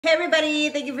Hey everybody,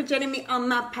 thank you for joining me on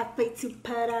my pathway to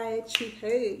podiatry.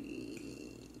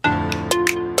 Hey.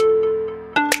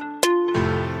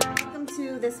 Welcome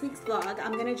to this week's vlog.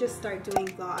 I'm gonna just start doing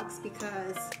vlogs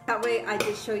because that way I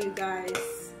just show you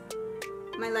guys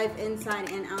my life inside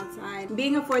and outside.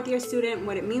 Being a fourth year student,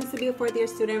 what it means to be a fourth year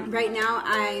student. Right now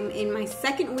I'm in my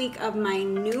second week of my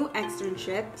new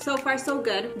externship. So far so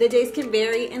good. The days can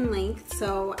vary in length,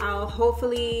 so I'll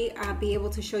hopefully be able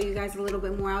to show you guys a little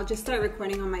bit more. I'll just start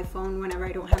recording on my phone whenever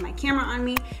I don't have my camera on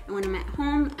me, and when I'm at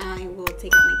home I will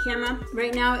take out my camera.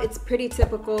 Right now it's pretty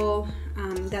typical.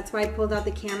 That's why I pulled out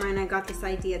the camera and I got this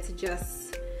idea to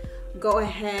just go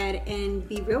ahead and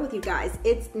be real with you guys.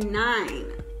 It's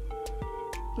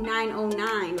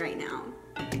 9:09 right now.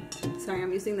 Sorry,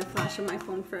 I'm using the flash of my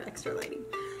phone for extra lighting.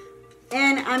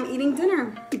 And I'm eating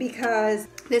dinner because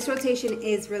this rotation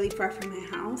is really far from my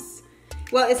house.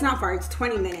 Well, it's not far, it's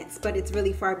 20 minutes, but it's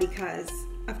really far because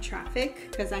of traffic,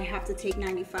 because I have to take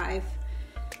 95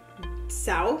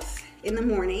 south in the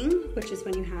morning, which is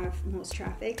when you have most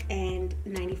traffic, and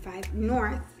 95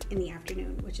 north in the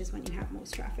afternoon, which is when you have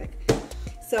most traffic.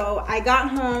 So I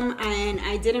got home and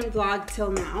I didn't vlog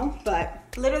till now, but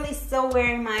literally still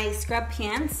wearing my scrub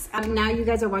pants. Now you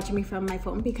guys are watching me from my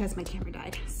phone because my camera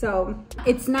died. So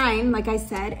it's 9, like I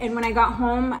said, and when I got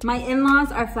home, my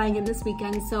in-laws are flying in this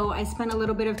weekend, so I spent a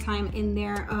little bit of time in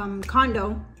their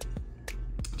condo,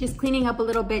 just cleaning up a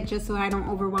little bit just so I don't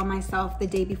overwhelm myself the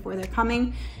day before they're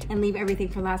coming and leave everything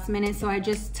for last minute. So I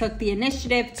just took the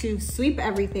initiative to sweep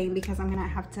everything because I'm gonna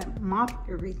have to mop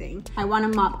everything. I wanna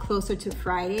mop closer to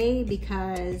Friday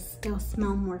because it'll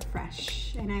smell more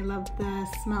fresh, and I love the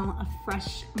smell of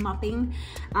fresh mopping.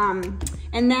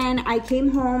 And then I came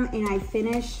home and I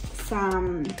finished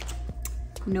some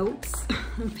notes,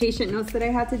 patient notes that I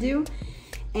had to do.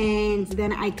 And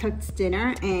then I cooked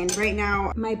dinner, and right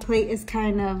now my plate is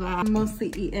kind of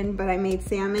mostly eaten, but I made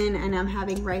salmon and I'm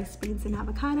having rice, beans, and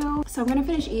avocado. So I'm gonna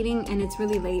finish eating, and it's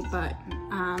really late, but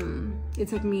it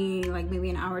took me like maybe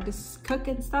an hour to cook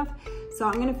and stuff. So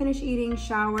I'm gonna finish eating,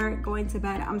 shower, going to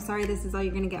bed. I'm sorry this is all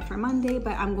you're gonna get for Monday,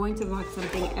 but I'm going to vlog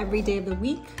something every day of the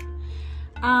week.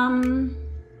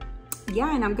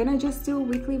 Yeah, and I'm gonna just do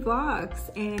weekly vlogs,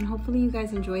 and hopefully you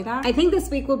guys enjoy that. I think this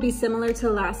week will be similar to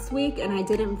last week, and I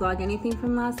didn't vlog anything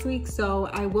from last week, so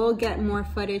I will get more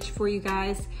footage for you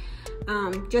guys,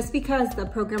 just because the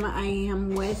program I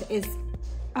am with is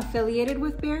affiliated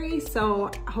with Barry. So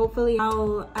hopefully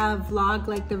I'll vlog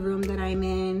like the room that I'm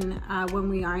in when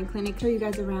we are in clinic, show you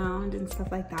guys around and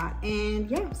stuff like that.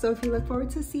 And yeah, so if you look forward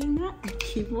to seeing that,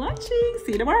 keep watching.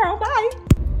 See you tomorrow. Bye.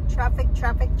 Traffic,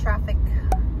 traffic, traffic.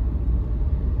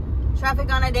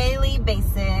 Traffic on a daily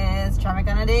basis, traffic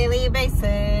on a daily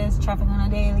basis, traffic on a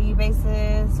daily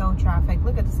basis. So traffic,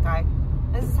 look at the sky.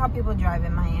 This is how people drive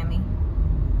in Miami.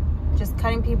 Just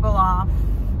cutting people off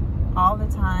all the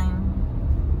time.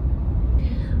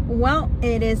 Well,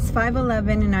 it is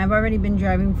 5:11 and I've already been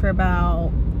driving for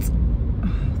about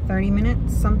 30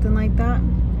 minutes, something like that.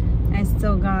 I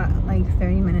still got like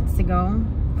 30 minutes to go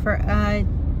for a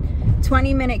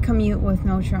 20-minute commute with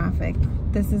no traffic.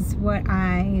 This is what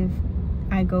I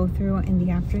go through in the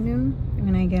afternoon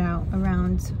when I get out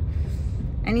around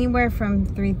anywhere from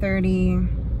 3:30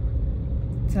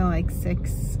 to like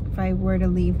 6 if I were to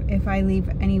leave. If I leave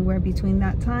anywhere between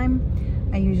that time,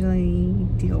 I usually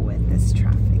deal with this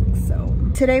traffic. So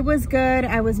today was good.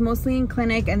 I was mostly in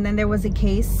clinic, and then there was a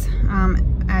case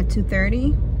at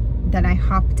 2:30 that I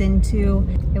hopped into.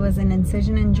 It was an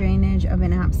incision and drainage of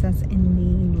an abscess in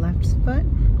the left foot.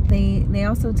 They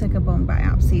also took a bone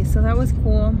biopsy, so that was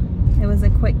cool. It was a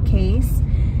quick case.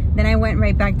 Then I went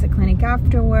right back to clinic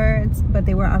afterwards, but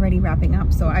they were already wrapping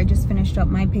up, so I just finished up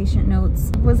my patient notes.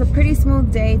 It was a pretty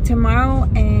smooth day. Tomorrow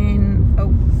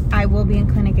I will be in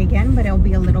clinic again, but it'll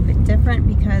be a little bit different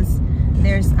because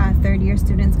there's third-year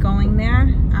students going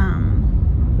there.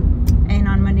 And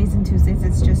on Mondays and Tuesdays,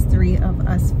 it's just 3 of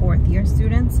us fourth-year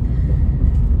students.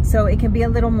 So it can be a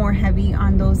little more heavy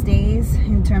on those days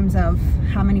in terms of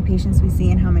how many patients we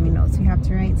see and how many notes we have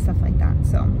to write, stuff like that.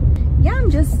 So yeah, I'm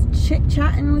just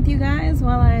chit-chatting with you guys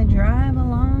while I drive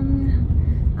along.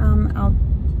 I'll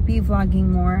be vlogging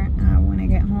more when I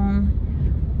get home.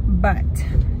 But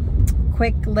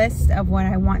quick list of what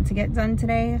I want to get done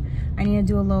today. I need to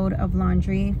do a load of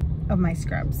laundry of my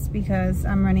scrubs because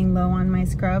I'm running low on my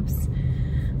scrubs.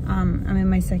 I'm in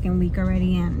my second week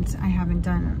already and I haven't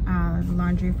done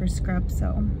laundry for scrubs,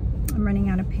 so I'm running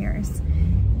out of pairs.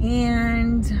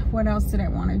 And what else did I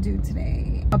want to do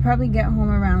today? I'll probably get home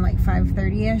around like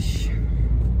 5:30ish,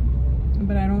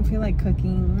 but I don't feel like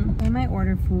cooking. I might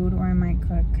order food or I might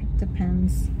cook,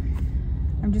 depends.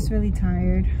 I'm just really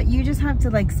tired. You just have to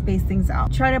like space things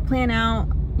out. Try to plan out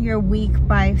your week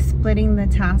by splitting the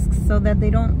tasks so that they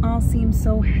don't all seem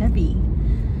so heavy,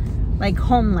 like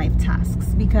home life tasks.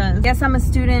 Because yes, I'm a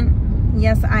student,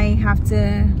 yes, I have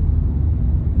to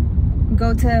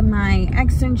go to my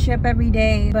externship every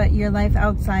day, but your life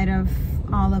outside of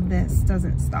all of this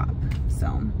doesn't stop.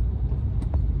 So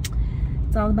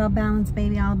it's all about balance,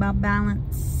 baby. All about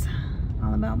balance.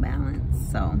 All about balance.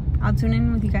 So I'll tune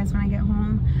in with you guys when I get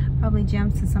home. Probably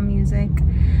jam to some music.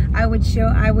 I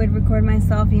would record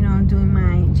myself, you know, doing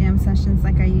my jam sessions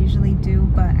like I usually do,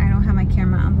 but I don't have my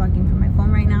camera. I'm vlogging from my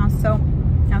phone right now. So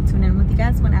I'll tune in with you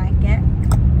guys when I get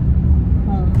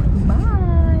home. Bye.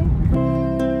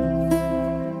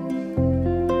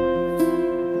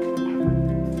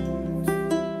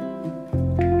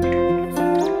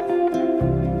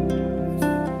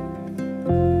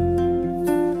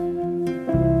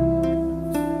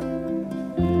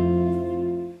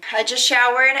 I just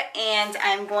showered and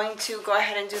I'm going to go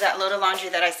ahead and do that load of laundry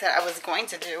that I said I was going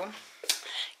to do,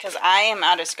 because I am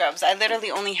out of scrubs. I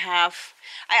literally only have,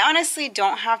 I honestly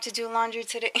don't have to do laundry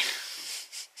today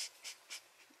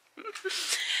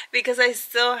because I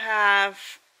still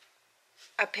have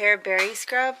a pair of berry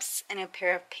scrubs and a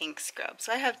pair of pink scrubs.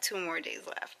 So I have 2 more days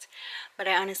left. But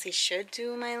I honestly should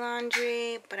do my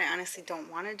laundry, but I honestly don't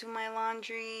want to do my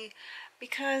laundry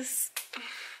because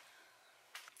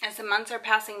as the months are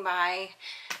passing by,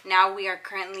 now we are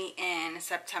currently in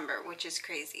September, which is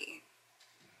crazy.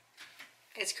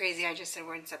 It's crazy I just said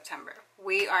we're in September.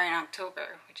 We are in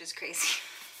October, which is crazy.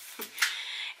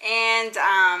 And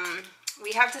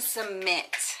we have to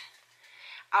submit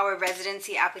our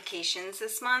residency applications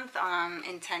this month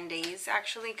in 10 days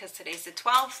actually, because today's the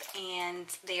 12th and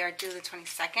they are due the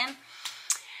 22nd.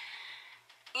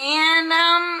 And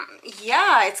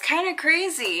yeah, it's kind of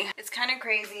crazy. It's kind of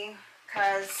crazy.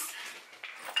 Because,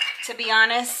 to be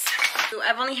honest,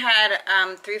 I've only had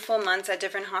 3 full months at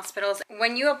different hospitals.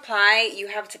 When you apply, you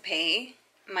have to pay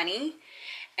money,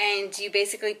 and you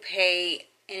basically pay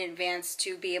in advance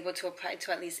to be able to apply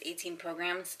to at least 18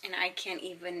 programs, and I can't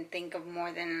even think of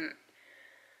more than,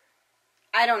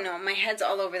 I don't know, my head's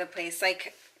all over the place.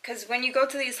 Like, because when you go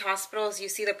to these hospitals, you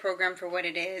see the program for what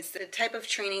it is, the type of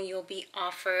training you'll be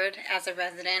offered as a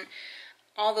resident,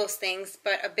 all those things.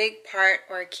 But a big part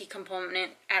or a key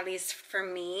component, at least for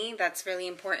me, that's really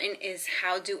important is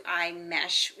how do I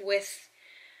mesh with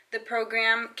the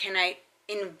program? Can I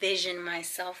envision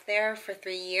myself there for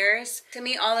 3 years? To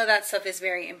me, all of that stuff is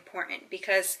very important,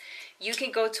 because you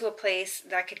can go to a place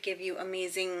that could give you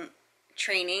amazing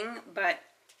training, but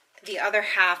the other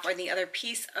half or the other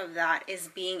piece of that is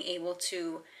being able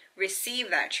to receive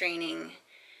that training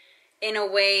in a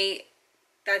way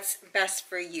that's best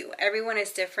for you. Everyone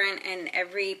is different and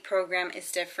every program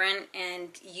is different, and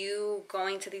you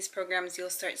going to these programs, you'll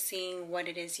start seeing what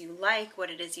it is you like, what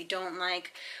it is you don't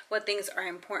like, what things are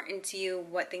important to you,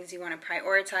 what things you want to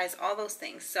prioritize, all those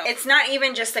things. So it's not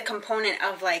even just a component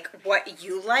of like what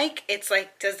you like, it's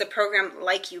like, does the program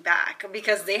like you back?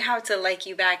 Because they have to like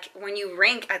you back. When you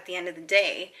rank at the end of the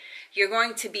day, you're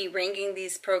going to be ranking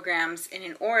these programs in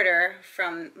an order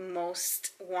from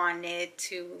most wanted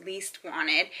to least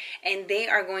wanted, and they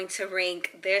are going to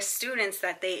rank their students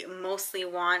that they mostly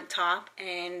want top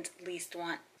and least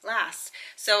want last.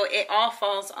 So it all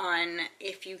falls on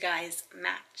if you guys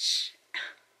match.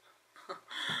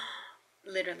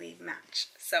 Literally match.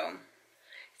 So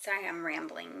sorry I'm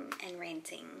rambling and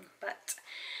ranting, but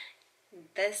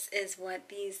this is what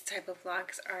these type of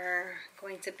vlogs are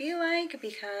going to be like,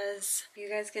 because you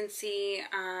guys can see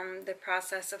the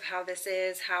process of how this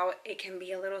is, how it can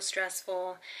be a little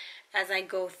stressful as I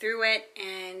go through it.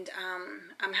 And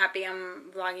I'm happy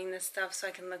I'm vlogging this stuff so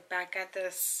I can look back at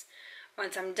this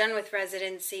once I'm done with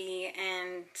residency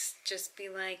and just be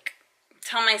like,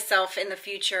 tell myself in the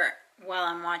future while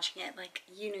I'm watching it, like,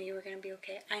 you knew you were gonna be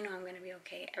okay. I know I'm gonna be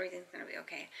okay. Everything's gonna be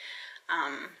okay.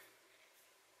 I'm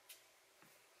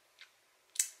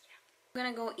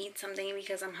gonna go eat something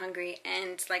because I'm hungry,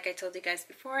 and like I told you guys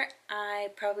before, I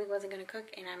probably wasn't gonna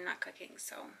cook and I'm not cooking,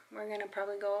 so we're gonna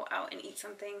probably go out and eat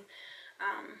something,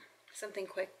 something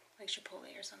quick like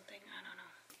Chipotle or something. I don't know.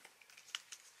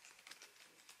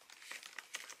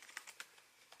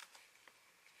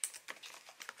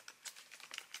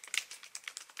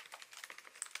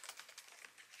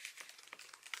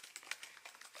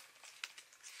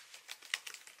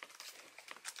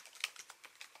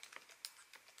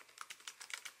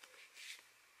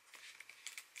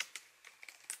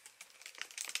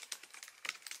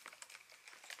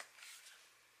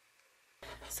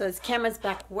 So his camera's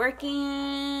back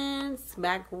working. It's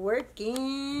back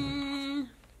working.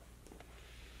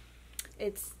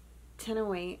 It's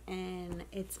 10:08 and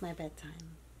it's my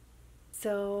bedtime.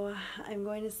 So I'm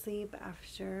going to sleep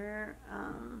after.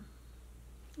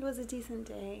 It was a decent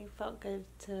day. Felt good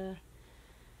to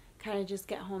kind of just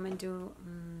get home and do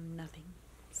nothing.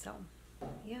 So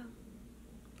yeah,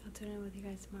 I'll tune in with you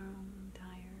guys tomorrow. I'm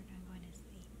tired. I'm going to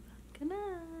sleep. Good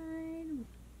night.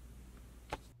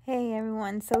 Hey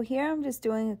everyone, so here I'm just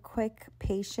doing a quick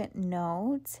patient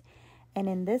note, and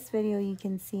in this video you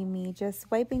can see me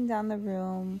just wiping down the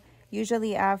room.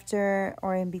 Usually after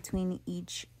or in between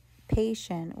each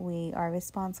patient, we are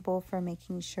responsible for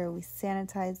making sure we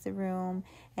sanitize the room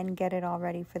and get it all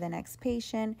ready for the next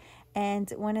patient. And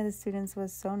one of the students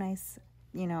was so nice,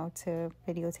 you know, to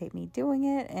videotape me doing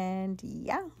it, and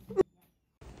yeah.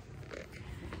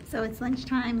 So it's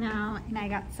lunchtime now and I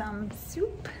got some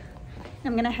soup.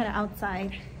 I'm gonna head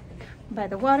outside by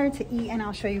the water to eat, and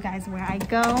I'll show you guys where I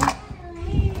go.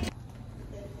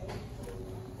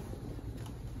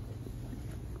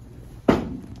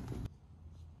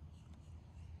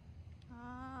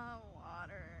 Oh,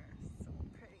 water, so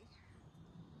pretty.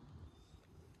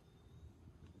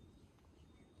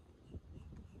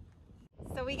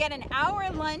 So we get an hour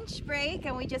lunch break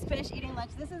and we just finished eating lunch.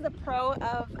 This is a pro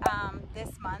of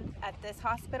this month at this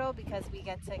hospital because we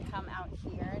get to come out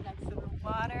here next to the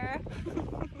water.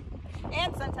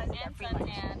 And sometimes we get free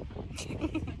lunch.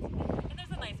 And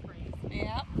there's a nice breeze.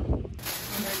 Yep.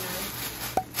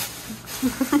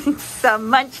 Some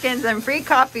munchkins and free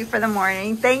coffee for the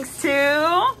morning. Thanks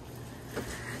to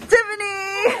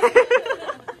Tiffany.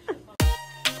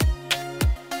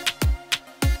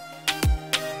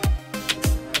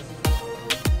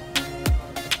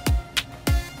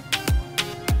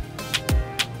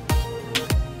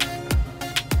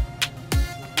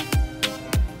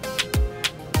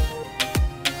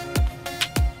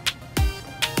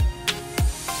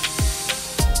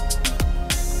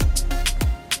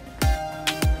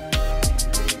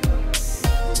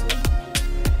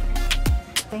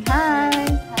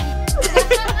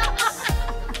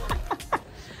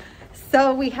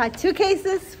 So we had 2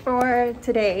 cases for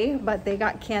today, but they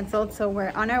got canceled. So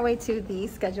we're on our way to the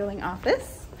scheduling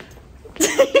office.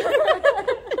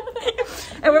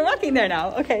 And we're walking there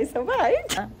now. Okay, so bye.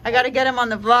 I gotta get him on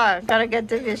the vlog. Gotta get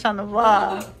Divish on the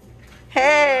vlog.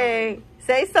 Hey,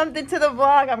 say something to the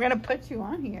vlog. I'm gonna put you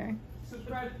on here.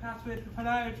 Subscribe to Pathway to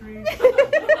Podiatry.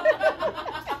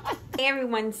 Hey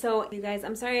everyone, so you guys,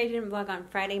 I'm sorry I didn't vlog on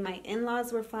Friday. My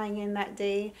in-laws were flying in that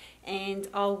day, and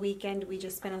all weekend we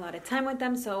just spent a lot of time with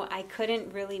them, so I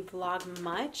couldn't really vlog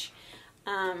much.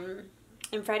 And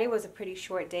Friday was a pretty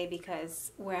short day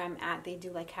because where I'm at, they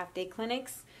do like half-day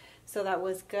clinics, so that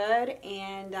was good.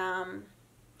 And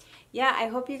yeah, I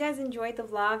hope you guys enjoyed the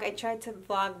vlog. I tried to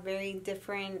vlog very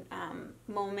different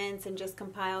moments and just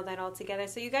compile that all together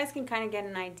so you guys can kind of get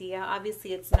an idea.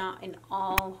 Obviously, it's not an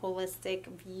all holistic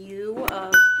view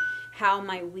of how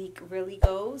my week really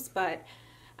goes, but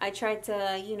I tried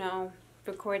to, you know,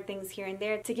 record things here and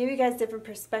there to give you guys different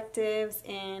perspectives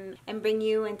and bring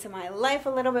you into my life a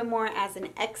little bit more as an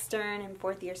extern and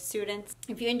 4th year student.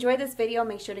 If you enjoyed this video,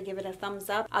 make sure to give it a thumbs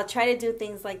up. I'll try to do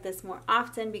things like this more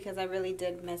often because I really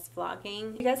did miss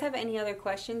vlogging. If you guys have any other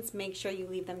questions, make sure you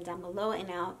leave them down below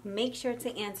and I'll make sure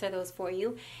to answer those for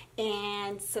you.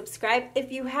 And subscribe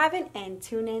if you haven't, and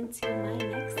tune in to my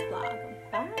next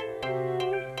vlog. Bye!